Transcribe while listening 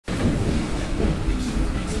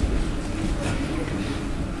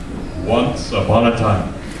Once upon a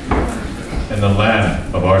time, in the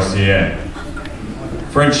land of RCA,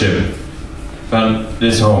 friendship found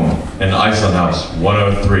its home in Iceland House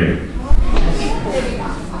 103.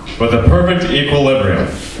 But the perfect equilibrium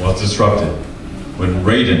was disrupted when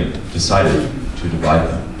Reidun decided to divide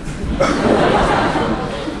them.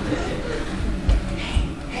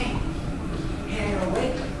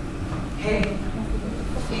 Hey,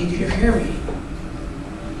 do you hear me?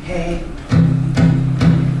 Hey.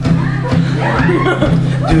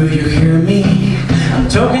 Do you hear me? I'm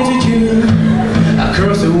talking to you.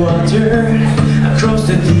 Across the water, across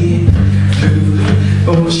the deep blue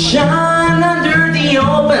ocean, under the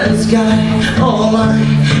open sky. Oh my,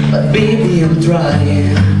 but baby I'm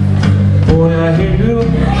trying. Boy, I hear you.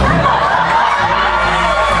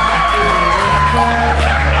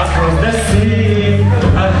 Across the sea,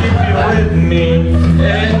 I keep you with me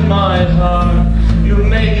in my heart. You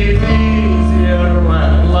make it easier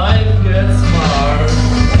when life gets hard.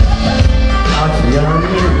 I'm young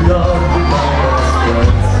in love with my best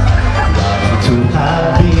friends. Not too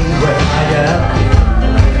happy where I am.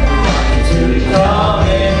 To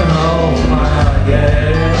coming home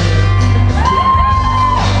again.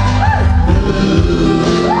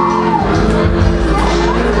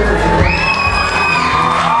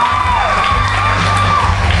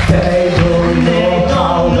 They don't know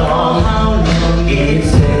how long it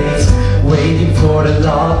takes waiting for a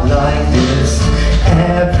love like this.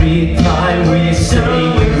 Every time we say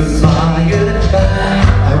goodbye,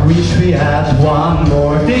 I wish we had one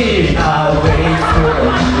more day. I'll wait for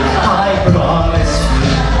you, I promise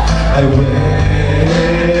you, I will.